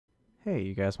Hey,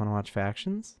 you guys want to watch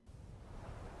Factions?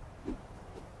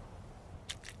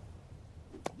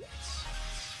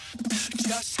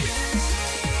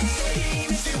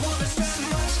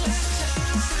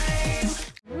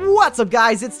 What's up,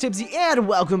 guys? It's TYBZI, and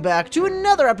welcome back to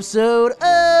another episode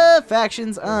of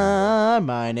Factions on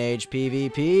Mine Age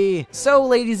PvP. So,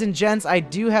 ladies and gents, I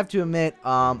do have to admit,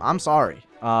 I'm sorry.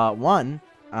 One,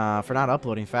 for not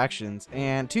uploading Factions,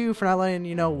 and two, for not letting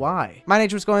you know why. Mine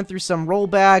Age was going through some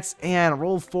rollbacks and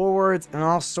roll forwards and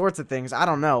all sorts of things. I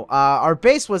don't know. Our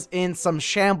base was in some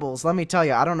shambles. Let me tell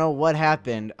you, I don't know what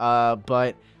happened,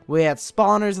 but we had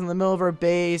spawners in the middle of our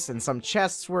base, and some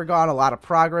chests were gone. A lot of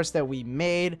progress that we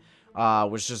made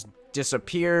was just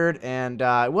disappeared, and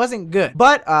it wasn't good.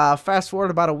 But fast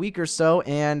forward about a week or so,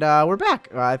 and we're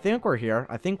back. I think we're here.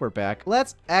 I think we're back.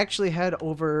 Let's actually head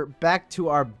over back to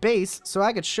our base so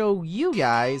I could show you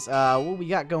guys what we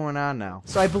got going on now.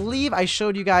 So I believe I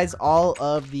showed you guys all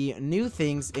of the new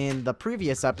things in the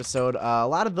previous episode. A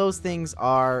lot of those things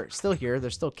are still here. They're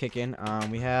still kicking.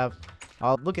 We have...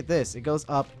 Oh, look at this. It goes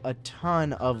up a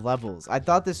ton of levels. I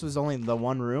thought this was only the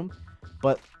one room,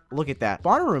 but look at that.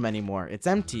 Spawner room anymore. It's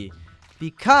empty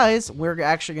because we're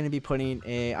actually going to be putting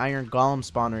a iron golem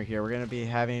spawner here. We're going to be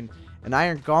having an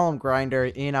iron golem grinder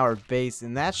in our base,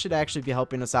 and that should actually be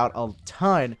helping us out a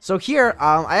ton. So here,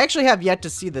 I actually have yet to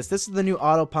see this. This is the new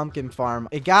auto pumpkin farm.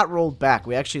 It got rolled back.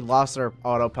 We actually lost our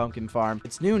auto pumpkin farm.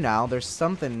 It's new now. There's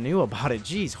something new about it.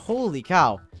 Jeez, holy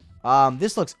cow.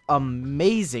 This looks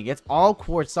amazing. It's all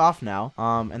quartz off now.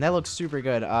 And that looks super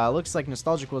good. Looks like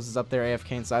Nostalgic Wolves is up there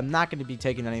AFK, so I'm not going to be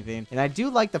taking anything. And I do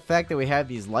like the fact that we have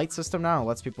these light system now. It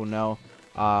lets people know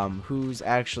who's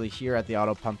actually here at the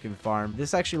auto pumpkin farm.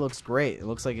 This actually looks great. It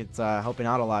looks like it's helping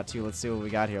out a lot too. Let's see what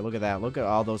we got here. Look at that. Look at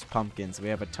all those pumpkins. We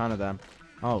have a ton of them.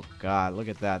 Oh god, look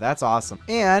at that. That's awesome.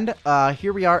 And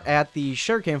here we are at the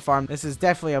sugarcane farm. This is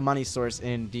definitely a money source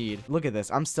indeed. Look at this.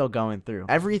 I'm still going through.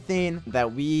 Everything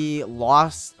that we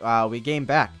lost, we gained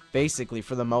back, basically,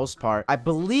 for the most part. I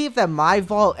believe that my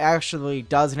vault actually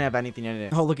doesn't have anything in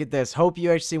it. Oh, look at this. Hope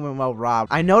UHC went well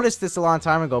robbed. I noticed this a long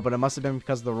time ago, but it must have been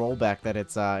because of the rollback that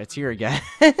it's here again.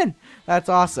 That's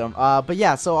awesome. But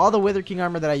yeah, so all the Wither King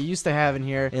armor that I used to have in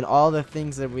here and all the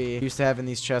things that we used to have in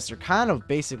these chests are kind of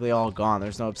basically all gone.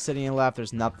 There's no obsidian left.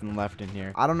 There's nothing left in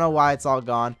here. I don't know why it's all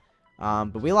gone.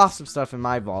 But we lost some stuff in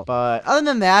my vault. But other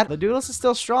than that, the Doodles is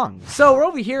still strong. So we're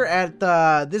over here at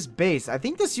this base. I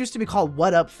think this used to be called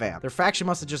What Up Fam. Their faction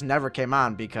must have just never came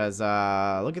on because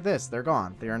look at this. They're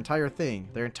gone. Their entire thing,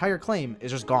 their entire claim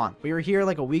is just gone. We were here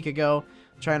like a week ago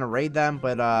trying to raid them,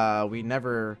 but we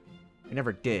never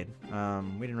did.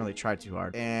 We didn't really try too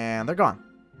hard. And they're gone.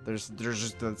 There's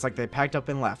just, it's like they packed up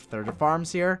and left. There are the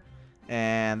farms here.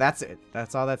 And that's it.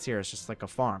 That's all that's here. It's just like a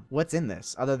farm. What's in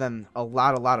this other than a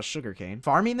lot of sugarcane?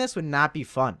 Farming this would not be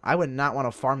fun. I would not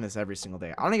want to farm this every single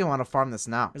day. I don't even want to farm this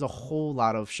now. There's a whole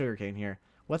lot of sugarcane here.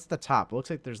 What's the top? It looks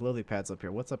like there's lily pads up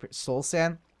here. What's up here? Soul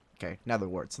sand? Okay, nether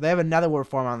wart. So they have a nether wart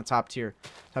farm on the top here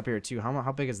too.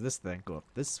 How big is this thing? Go up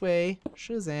this way.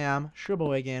 Shazam.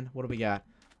 Sheboygan. What do we got?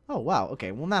 Oh, wow.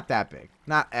 Okay, well, not that big.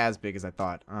 Not as big as I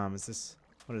thought. Is this...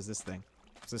 What is this thing?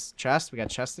 Is this chest? We got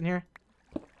chest in here?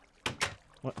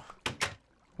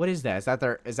 What is that?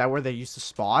 Is that where they used to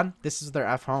spawn? This is their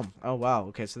F home. Oh wow.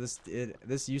 Okay, so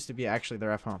this used to be actually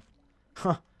their F home.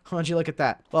 Huh. Why don't you look at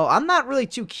that? Well, I'm not really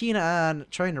too keen on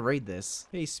trying to raid this.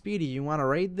 Hey, Speedy, you want to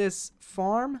raid this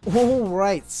farm? All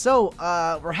right. So,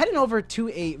 we're heading over to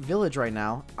a village right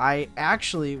now. I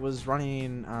actually was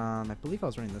running, I believe I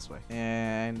was running this way.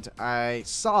 And I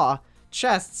saw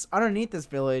chests underneath this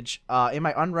village in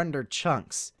my unrendered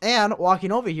chunks, and walking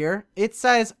over here it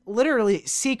says literally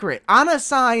secret on a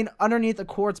sign underneath a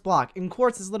quartz block, and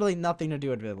quartz has literally nothing to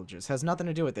do with villages, has nothing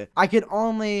to do with it. I could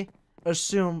only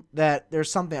assume that there's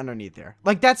something underneath there.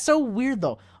 Like, that's so weird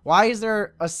though. Why is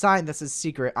there a sign that says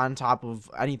secret on top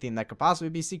of anything that could possibly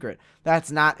be secret?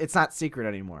 It's not secret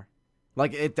anymore.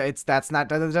 Like, that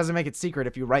doesn't make it secret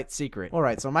if you write secret. All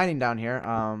right, so mining down here.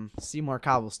 See more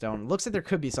cobblestone. Looks like there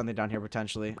could be something down here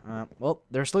potentially. Well,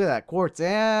 there's, look at that, quartz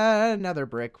and another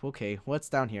brick. Okay, what's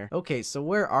down here? Okay, so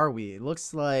where are we? It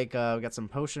looks like we got some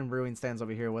potion brewing stands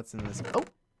over here. What's in this? Oh,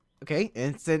 okay,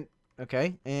 instant.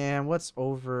 Okay, and what's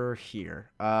over here?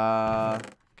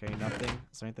 Okay, nothing.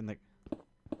 Is there anything that...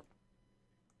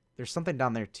 There's something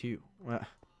down there too. Is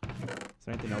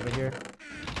there anything over here?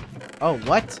 Oh,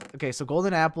 what? Okay, so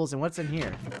golden apples, and what's in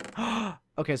here?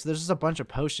 Okay, so there's just a bunch of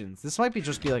potions. This might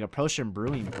just be like a potion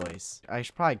brewing place. I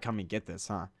should probably come and get this,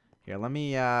 huh? Here, let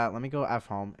me go F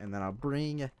home, and then I'll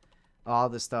bring all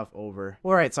this stuff over.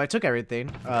 Alright, so I took everything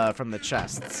from the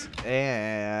chests.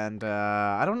 And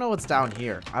I don't know what's down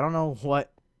here. I don't know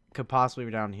what could possibly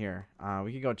be down here.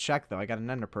 We could go check, though. I got an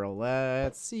ender pearl.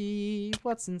 Let's see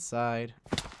what's inside.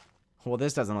 Well,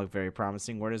 this doesn't look very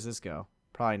promising. Where does this go?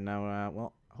 Probably no,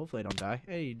 well, hopefully I don't die.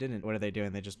 Hey, you didn't. What are they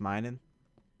doing? They just mining?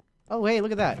 Oh, hey,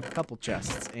 look at that. A couple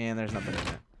chests, and there's nothing in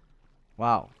it.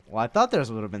 Wow. Well, I thought there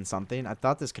would have been something. I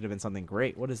thought this could have been something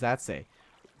great. What does that say?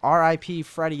 R.I.P.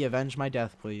 Freddy, avenge my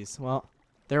death, please. Well,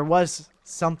 there was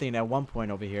something at one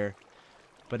point over here,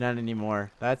 but not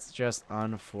anymore. That's just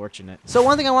unfortunate. So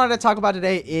one thing I wanted to talk about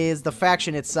today is the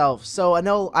faction itself. So I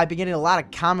know I've been getting a lot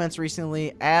of comments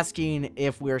recently asking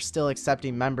if we're still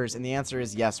accepting members, and the answer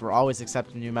is yes, we're always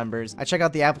accepting new members. I check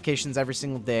out the applications every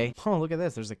single day. Oh, look at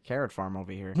this. There's a carrot farm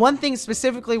over here. One thing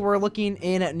specifically we're looking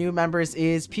in at new members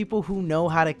is people who know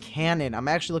how to cannon. I'm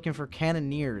actually looking for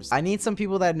cannoneers. I need some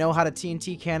people that know how to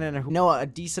TNT cannon and who know a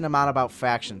decent amount about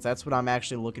factions. That's what I'm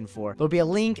actually looking for. There'll be a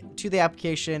link to the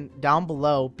application down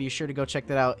below. Be sure to go check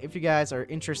that out if you guys are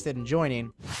interested in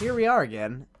joining. Here we are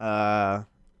again.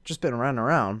 Just been running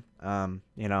around,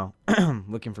 you know,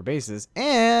 looking for bases,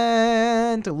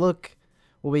 and look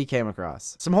what we came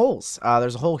across. Some holes.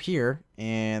 There's a hole here,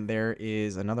 and there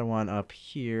is another one up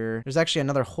here. There's actually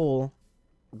another hole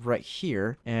right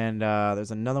here, and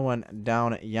there's another one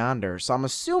down yonder. So I'm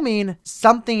assuming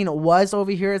something was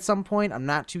over here at some point. I'm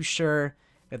not too sure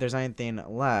if there's anything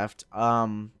left,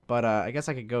 but I guess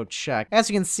I could go check. As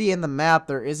you can see in the map,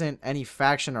 there isn't any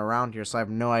faction around here, so I have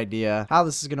no idea how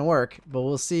this is gonna work, but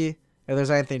we'll see if there's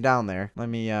anything down there. Let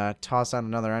me toss out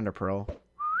another ender pearl,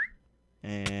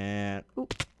 and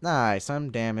oop, nice,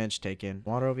 some damage taken.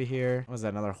 Water over here. What was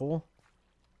that, another hole?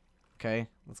 Okay,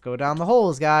 let's go down the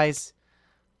holes, guys.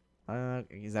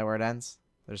 Is that where it ends?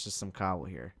 There's just some cobble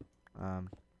here.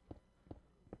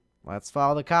 Let's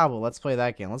follow the cobble. Let's play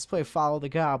that game. Let's play follow the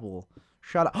cobble.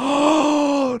 Shut up.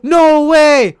 Oh, no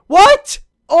way. What?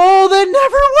 Oh, that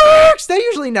never works. That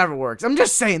usually never works. I'm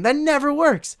just saying, that never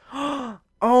works.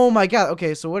 Oh my god.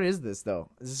 Okay, so what is this,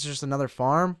 though? Is this just another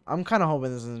farm? I'm kind of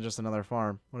hoping this isn't just another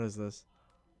farm. What is this?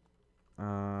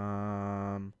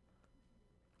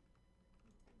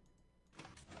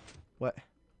 What?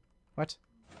 What?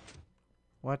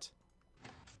 What?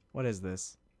 What is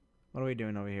this? What are we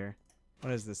doing over here?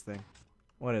 What is this thing?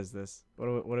 What is this? What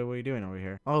are we doing over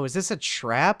here? Oh, is this a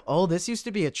trap? Oh, this used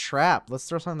to be a trap. Let's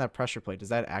throw something on that pressure plate. Does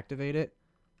that activate it?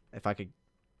 If I could...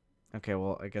 Okay,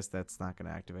 well, I guess that's not going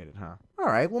to activate it, huh?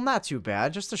 Alright, well, not too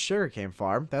bad. Just a sugarcane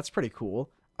farm. That's pretty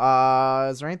cool.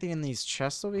 Is there anything in these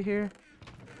chests over here?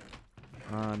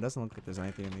 It doesn't look like there's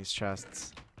anything in these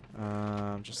chests.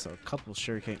 Just a couple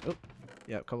sugarcane... Oh,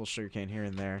 yeah, a couple sugarcane here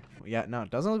and there. Yeah, no, it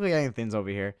doesn't look like anything's over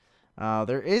here.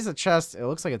 There is a chest. It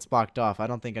looks like it's blocked off. I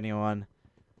don't think anyone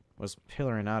was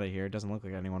pillaring out of here. It doesn't look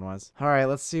like anyone was. Alright,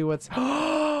 let's see what's...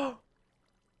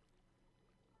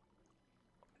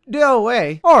 No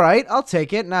way. Alright, I'll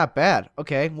take it. Not bad.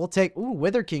 Okay, we'll take... Ooh,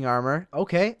 Wither King armor.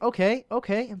 Okay.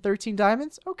 And 13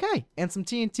 diamonds. Okay. And some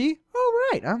TNT.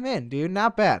 Alright, I'm in, dude.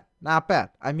 Not bad. Not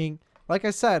bad. I mean, like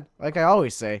I said, like I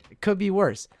always say, it could be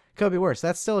worse. Could be worse.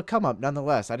 That's still a come up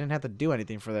nonetheless. I didn't have to do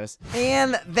anything for this.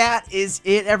 And that is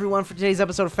it, everyone, for today's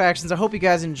episode of Factions. I hope you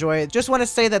guys enjoy it. Just want to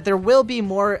say that there will be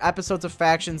more episodes of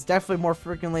Factions, definitely more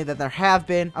frequently than there have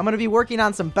been. I'm going to be working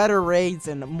on some better raids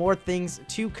and more things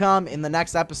to come in the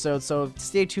next episode, so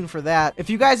stay tuned for that. If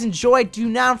you guys enjoyed, do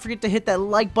not forget to hit that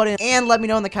like button and let me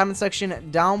know in the comment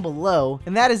section down below.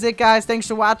 And that is it, guys. Thanks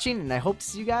for watching, and I hope to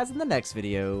see you guys in the next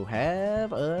video.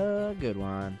 Have a good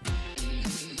one.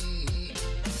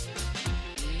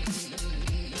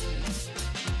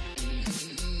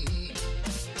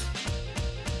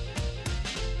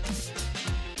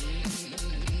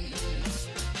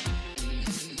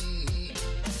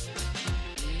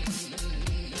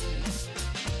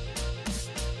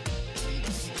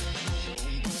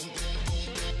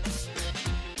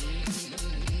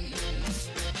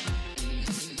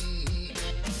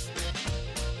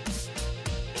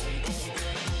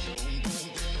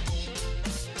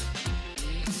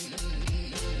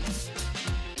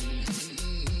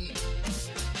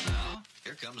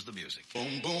 Comes the music.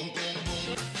 Boom, boom, boom,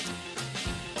 boom.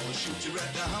 I'll shoot you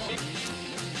right down. Boom,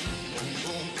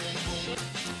 boom, boom, boom.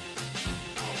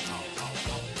 Ow, ow, ow,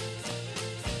 ow.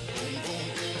 Boom, boom,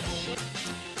 boom, boom.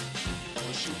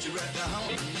 I'll shoot you right down.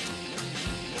 Boom,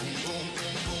 boom, boom.